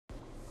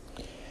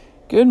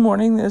Good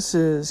morning, this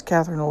is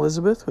Catherine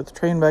Elizabeth with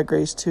Trained by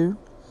Grace 2,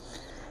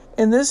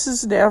 and this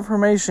is an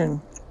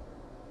affirmation.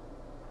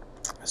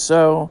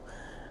 So,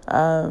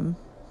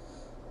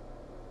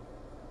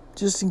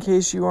 just in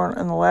case you aren't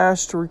in the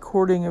last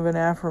recording of an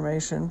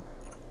affirmation,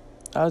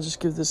 I'll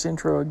just give this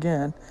intro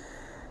again.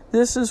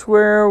 This is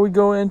where we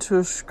go into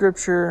a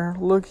scripture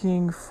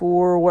looking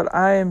for what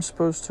I am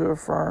supposed to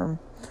affirm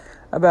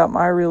about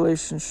my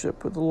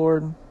relationship with the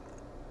Lord,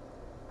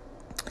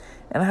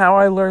 and how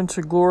I learn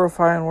to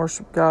glorify and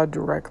worship God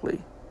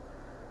directly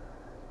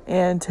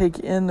and take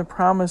in the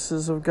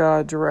promises of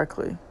God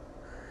directly.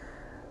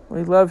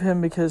 We love Him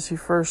because He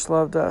first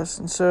loved us.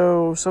 And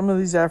so some of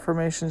these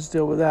affirmations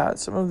deal with that.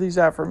 Some of these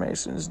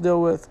affirmations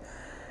deal with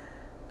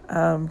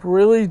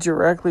really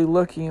directly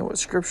looking at what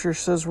Scripture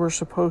says we're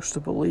supposed to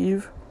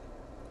believe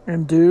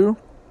and do,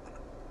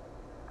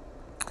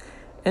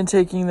 and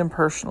taking them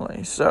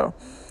personally. So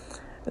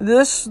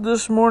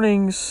this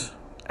morning's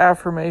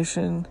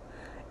affirmation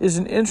is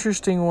an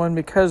interesting one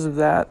because of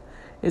that.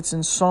 It's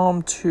in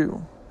Psalm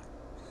 2.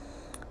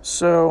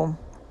 So,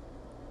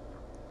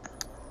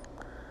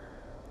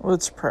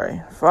 let's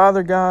pray.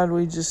 Father God,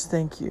 we just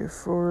thank you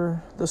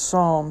for the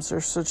Psalms.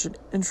 They're such an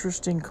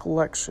interesting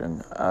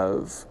collection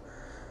of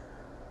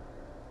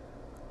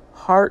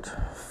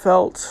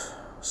heartfelt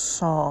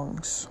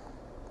songs.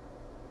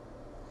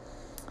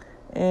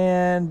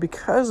 And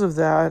because of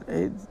that,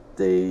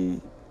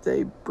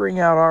 they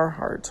bring out our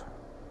heart.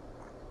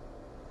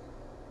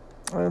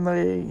 And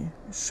they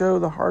show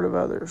the heart of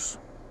others.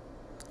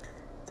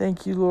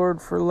 Thank you,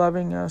 Lord, for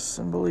loving us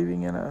and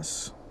believing in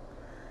us.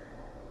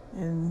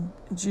 In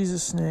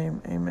Jesus'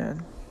 name,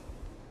 amen.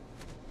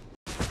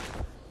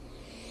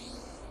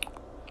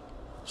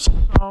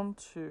 Psalm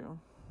 2.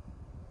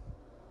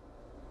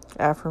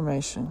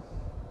 Affirmation.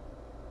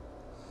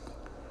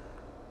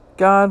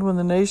 God, when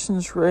the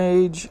nations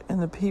rage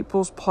and the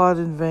peoples plot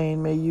in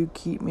vain, may you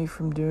keep me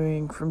from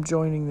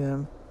joining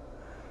them.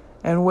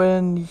 And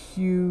when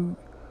you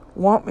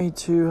want me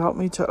to, help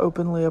me to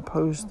openly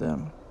oppose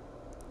them.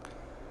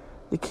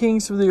 The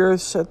kings of the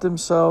earth set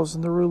themselves,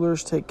 and the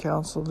rulers take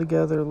counsel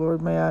together.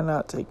 Lord, may I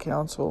not take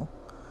counsel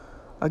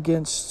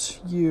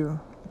against you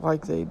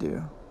like they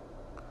do.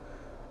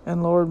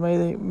 And Lord,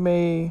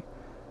 may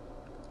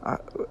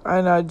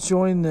I not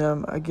join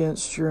them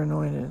against your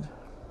anointed.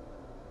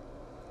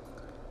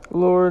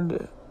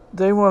 Lord,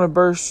 they want to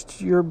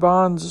burst your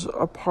bonds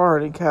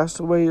apart and cast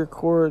away your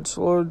cords.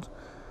 Lord,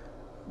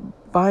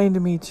 bind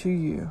me to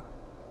you.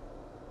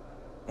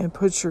 And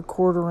put your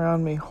cord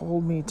around me,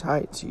 hold me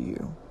tight to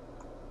you.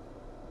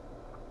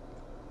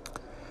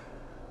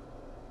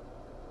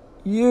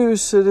 You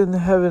sit in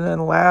heaven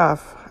and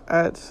laugh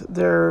at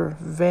their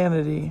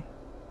vanity,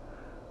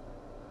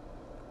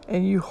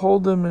 and you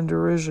hold them in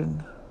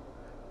derision.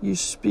 You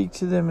speak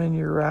to them in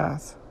your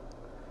wrath,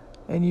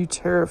 and you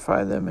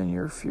terrify them in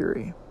your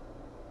fury.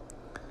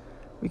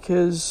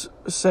 Because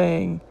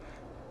saying,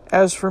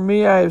 as for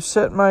me, I have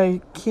set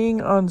my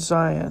king on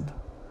Zion,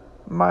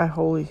 my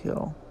holy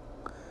hill.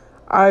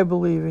 I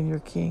believe in your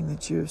King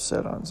that you have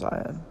set on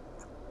Zion.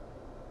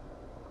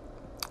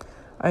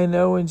 I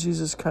know when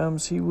Jesus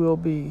comes, he will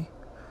be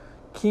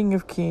King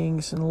of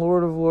kings and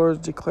Lord of lords,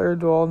 declared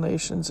to all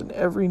nations, and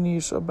every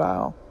knee shall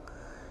bow,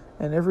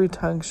 and every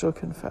tongue shall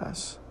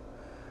confess.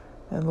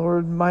 And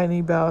Lord, my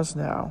knee bows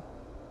now,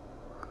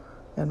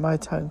 and my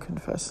tongue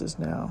confesses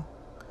now.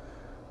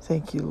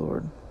 Thank you,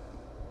 Lord.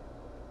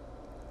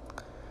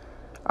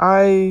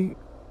 I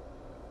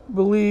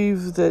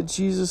believe that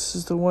Jesus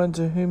is the one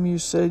to whom you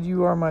said,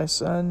 you are my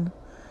son.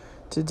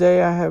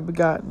 Today I have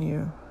begotten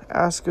you.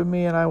 Ask of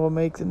me, and I will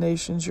make the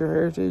nations your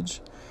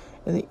heritage,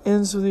 and the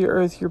ends of the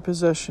earth your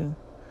possession.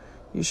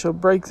 You shall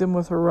break them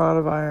with a rod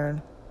of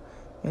iron,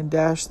 and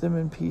dash them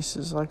in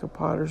pieces like a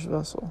potter's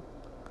vessel.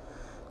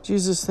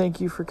 Jesus,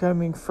 thank you for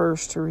coming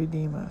first to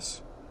redeem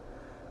us.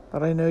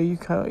 But I know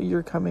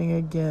you're coming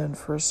again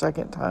for a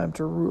second time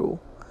to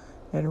rule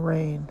and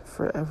reign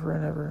forever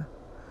and ever.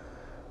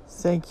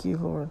 Thank you,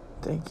 Lord.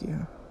 Thank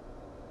you.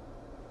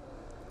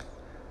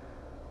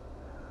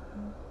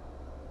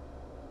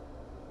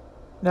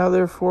 Now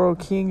therefore, O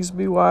kings,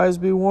 be wise,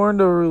 be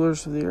warned, O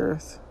rulers of the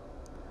earth.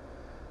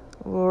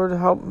 Lord,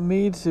 help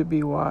me to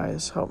be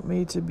wise, help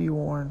me to be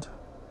warned,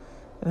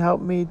 and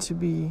help me to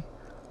be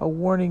a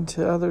warning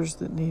to others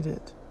that need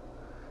it,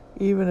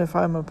 even if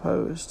I'm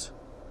opposed.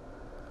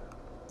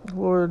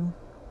 Lord,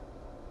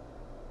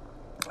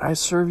 I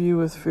serve you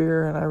with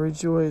fear, and I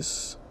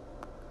rejoice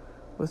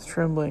with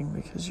trembling,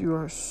 because you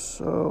are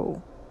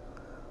so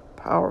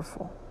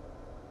powerful.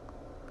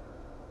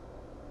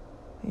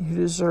 You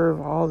deserve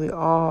all the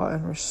awe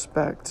and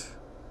respect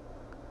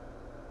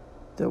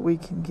that we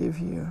can give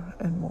you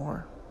and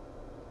more.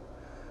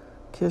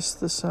 Kiss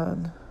the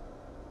Son.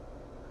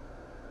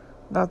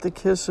 Not the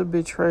kiss of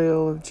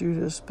betrayal of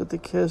Judas, but the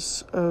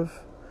kiss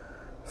of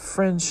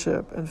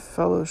friendship and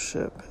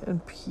fellowship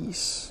and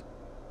peace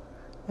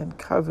and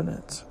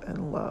covenant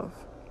and love.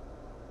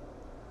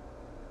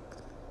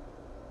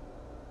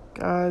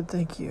 God,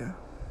 thank you.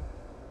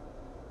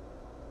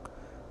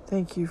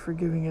 Thank you for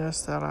giving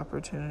us that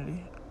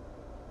opportunity.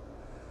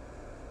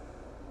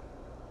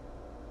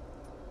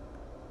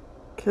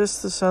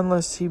 Kiss the Son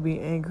lest he be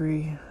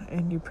angry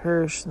and you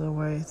perish in the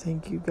way.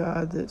 Thank you,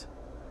 God, that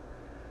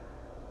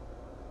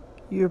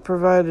you have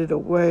provided a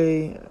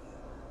way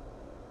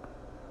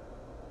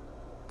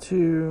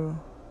to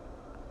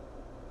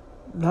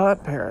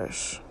not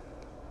perish.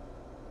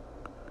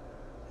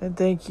 And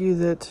thank you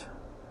that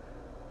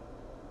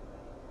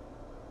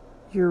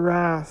your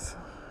wrath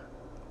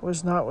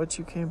was not what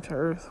you came to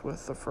earth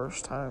with the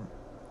first time.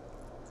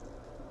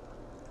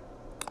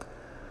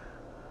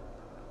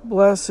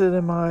 Blessed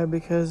am I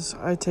because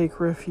I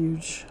take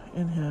refuge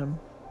in him.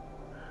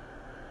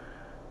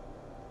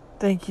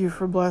 Thank you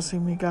for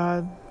blessing me,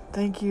 God.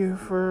 Thank you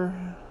for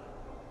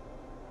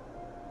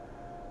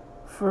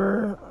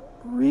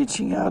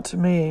reaching out to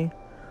me.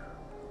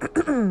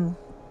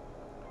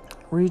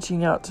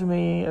 Reaching out to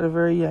me at a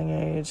very young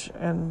age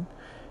and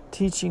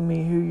teaching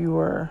me who you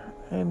were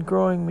and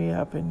growing me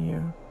up in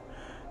you.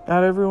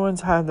 Not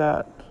everyone's had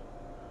that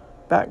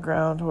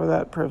background or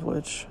that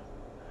privilege,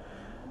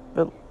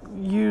 but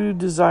you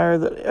desire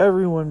that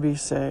everyone be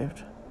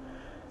saved.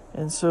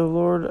 And so,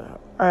 Lord,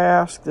 I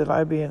ask that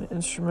I be an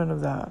instrument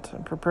of that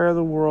and prepare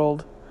the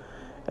world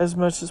as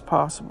much as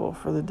possible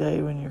for the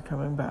day when you're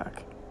coming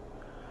back.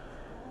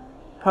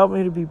 Help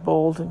me to be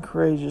bold and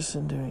courageous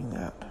in doing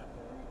that.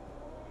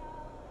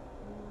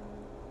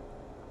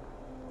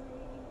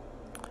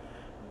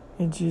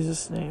 In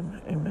Jesus' name,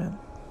 amen.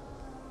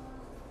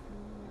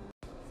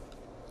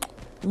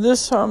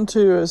 This Psalm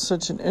 2 is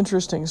such an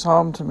interesting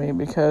psalm to me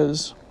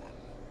because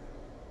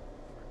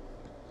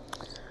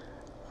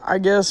I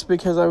guess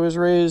because I was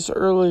raised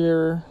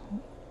earlier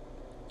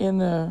in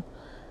the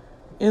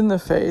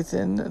faith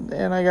and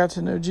I got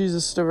to know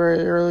Jesus at a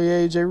very early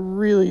age, I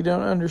really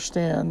don't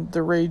understand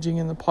the raging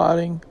and the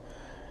plotting.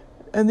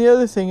 And the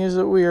other thing is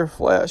that we are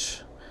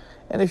flesh.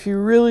 And if you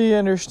really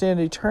understand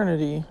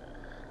eternity,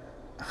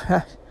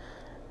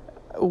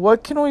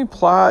 what can we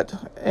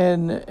plot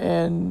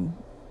and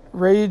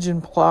rage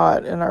and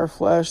plot in our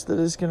flesh that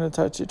is going to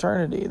touch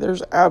eternity?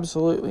 There's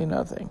absolutely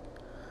nothing.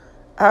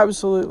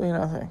 Absolutely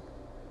nothing.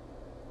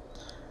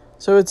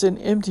 So it's an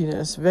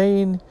emptiness.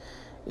 Vain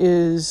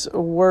is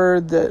a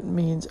word that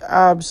means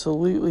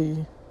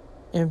absolutely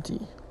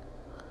empty.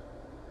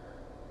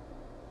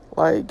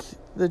 Like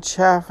the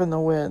chaff in the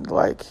wind,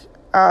 like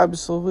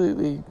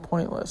absolutely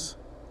pointless.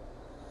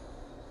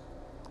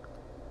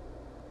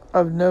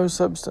 Of no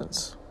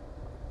substance.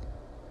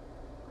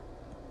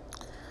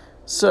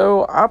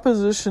 So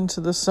opposition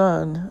to the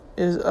Son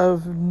is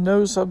of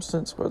no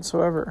substance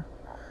whatsoever.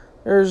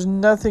 There's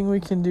nothing we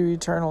can do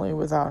eternally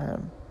without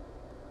him.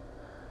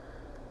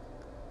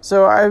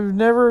 So I've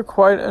never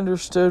quite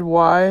understood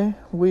why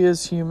we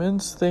as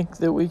humans think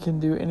that we can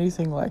do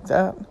anything like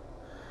that.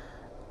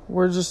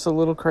 We're just a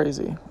little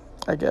crazy,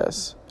 I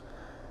guess.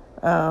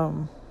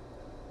 And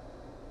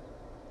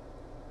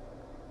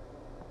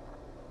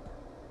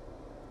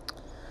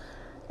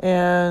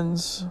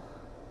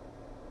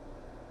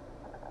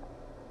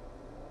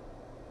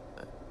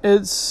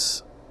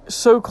it's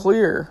so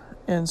clear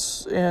in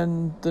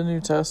the New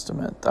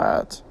Testament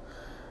that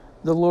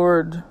the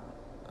Lord,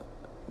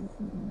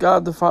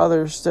 God the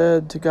Father,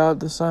 said to God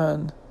the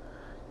Son,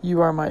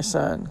 "You are my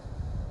Son."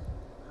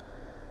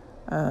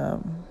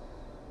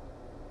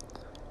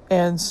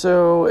 And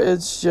so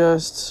it's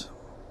just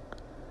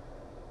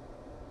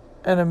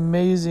an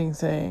amazing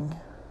thing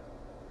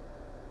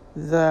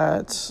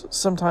that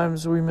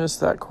sometimes we miss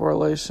that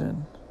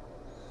correlation.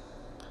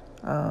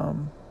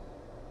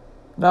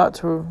 Not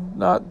to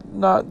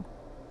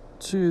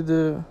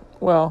the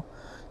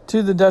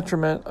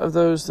detriment of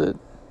those that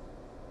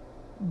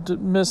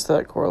miss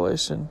that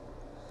correlation.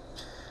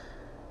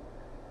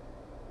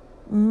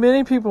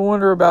 Many people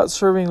wonder about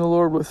serving the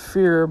Lord with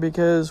fear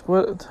because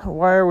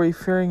why are we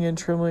fearing and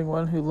trembling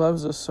one who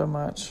loves us so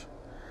much?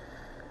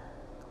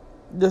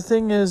 The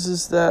thing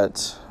is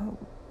that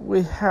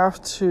we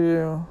have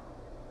to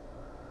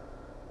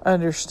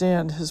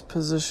understand his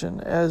position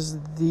as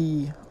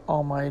the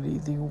Almighty,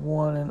 the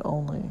one and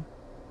only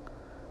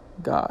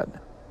God.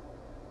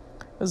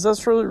 Because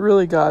that's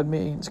really God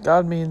means.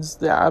 God means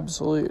the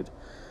absolute,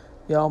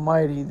 the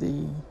Almighty,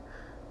 the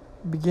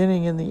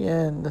beginning and the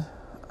end.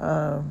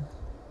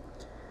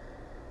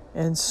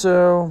 And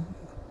so,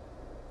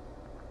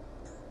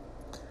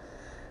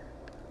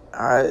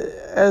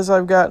 as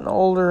I've gotten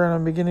older and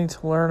I'm beginning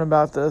to learn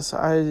about this,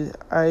 I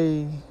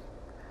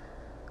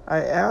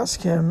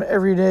ask him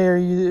every day, are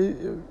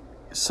you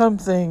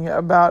something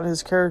about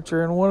his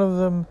character? And one of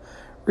them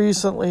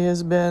recently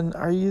has been,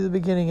 are you the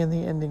beginning and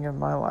the ending of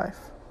my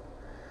life?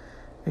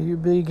 Are you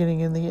the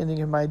beginning and the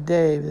ending of my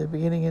day, the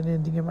beginning and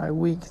ending of my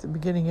week, the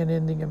beginning and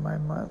ending of my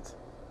month?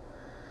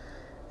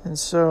 And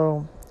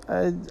so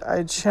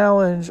I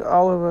challenge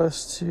all of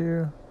us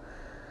to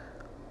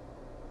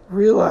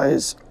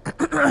realize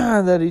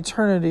that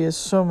eternity is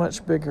so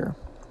much bigger.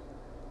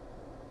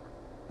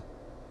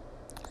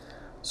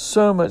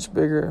 So much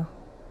bigger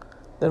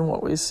than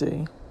what we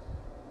see.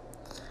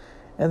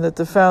 and that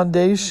the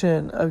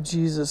foundation of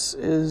Jesus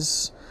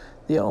is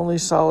the only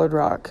solid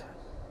rock.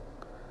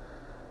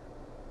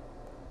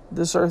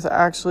 This earth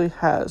actually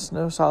has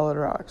no solid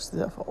rocks.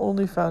 The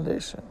only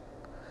foundation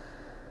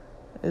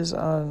is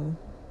on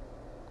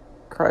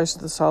Christ,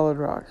 the solid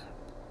rock.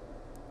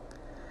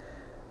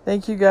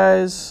 Thank you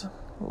guys.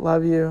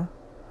 Love you.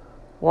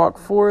 Walk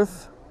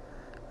forth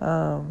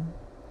in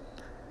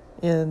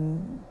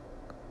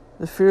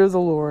the fear of the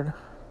Lord.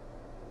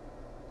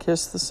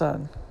 Kiss the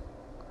Son.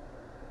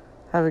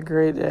 Have a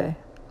great day.